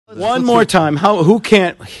One more time. Who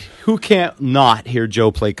can't not hear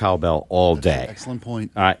Joe play cowbell all day? Excellent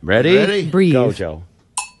point. All right, ready? Breathe. Go, Joe.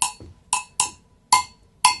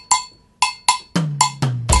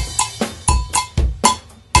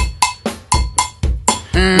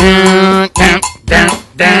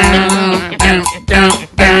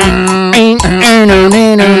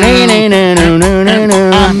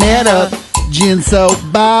 I met a gin soap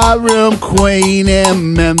barroom queen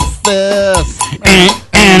in Memphis.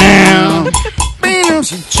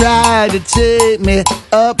 She tried to take me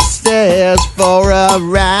upstairs for a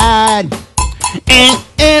ride.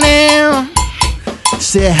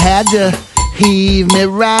 She had to heave me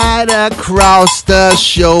right across the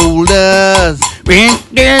shoulders.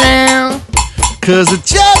 'Cause I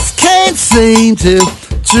just can't seem to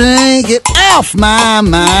drink it off my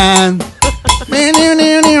mind.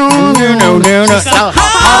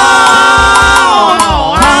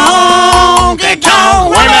 Honky Tonk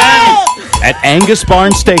women at Angus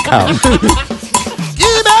Barn Steakhouse. Give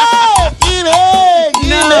me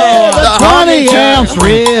The 20-ounce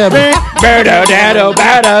rib.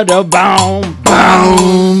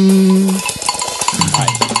 Boom.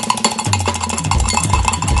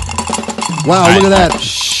 Wow, look at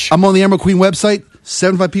that. I'm on the Emerald Queen website.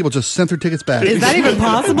 75 people just sent their tickets back. Is that even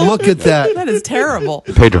possible? Look at that. That is terrible.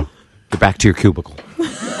 Pedro, get back to your cubicle.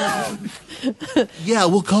 Yeah,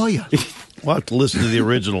 we'll call you. We'll have to listen to the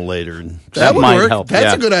original later. And That would might work. help, That's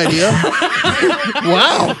yeah. a good idea.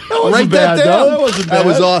 Wow. wasn't Write bad, that down. though. That wasn't That bad.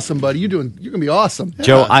 was awesome, buddy. You're going to be awesome.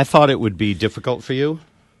 Joe, I thought it would be difficult for you,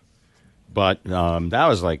 but that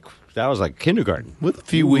was like kindergarten. with a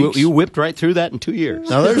few weeks. You whipped right through that in 2 years.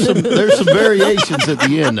 Now there's some variations at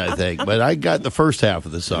the end, I think, but I got the first half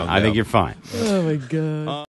of the song. I think down. you're fine. Oh, my God.